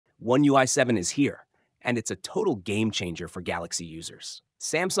One UI 7 is here, and it's a total game changer for Galaxy users.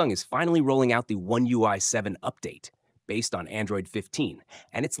 Samsung is finally rolling out the One UI 7 update based on Android 15,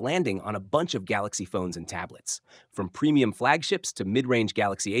 and it's landing on a bunch of Galaxy phones and tablets. From premium flagships to mid-range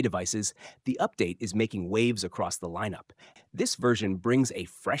Galaxy A devices, the update is making waves across the lineup. This version brings a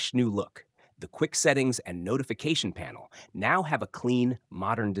fresh new look. The quick settings and notification panel now have a clean,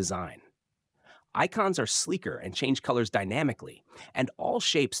 modern design. Icons are sleeker and change colors dynamically, and all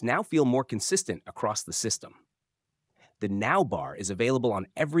shapes now feel more consistent across the system. The Now bar is available on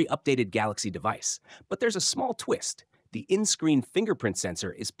every updated Galaxy device, but there's a small twist. The in-screen fingerprint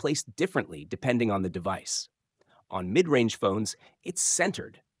sensor is placed differently depending on the device. On mid-range phones, it's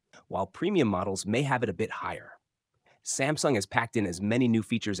centered, while premium models may have it a bit higher. Samsung has packed in as many new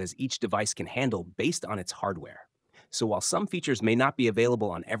features as each device can handle based on its hardware. So while some features may not be available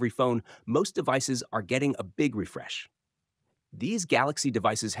on every phone, most devices are getting a big refresh. These Galaxy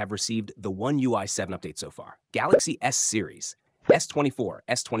devices have received the One UI 7 update so far. Galaxy S series, S24,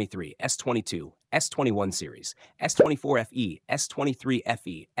 S23, S22, S21 series, S24 FE, S23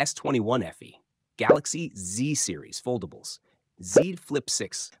 FE, S21 FE. Galaxy Z series foldables, Z Flip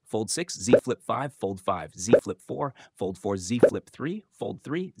 6, Fold 6, Z Flip 5, Fold 5, Z Flip 4, Fold 4, Z Flip 3, Fold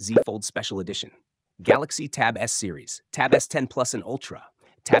 3, Z Fold Special Edition. Galaxy Tab S series, Tab S10 Plus and Ultra,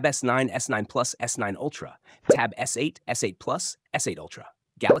 Tab S9, S9 Plus, S9 Ultra, Tab S8, S8 Plus, S8 Ultra.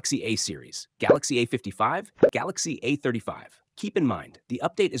 Galaxy A series, Galaxy A55, Galaxy A35. Keep in mind, the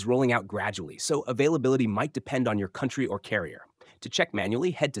update is rolling out gradually, so availability might depend on your country or carrier. To check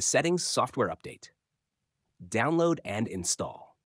manually, head to Settings, Software Update. Download and install.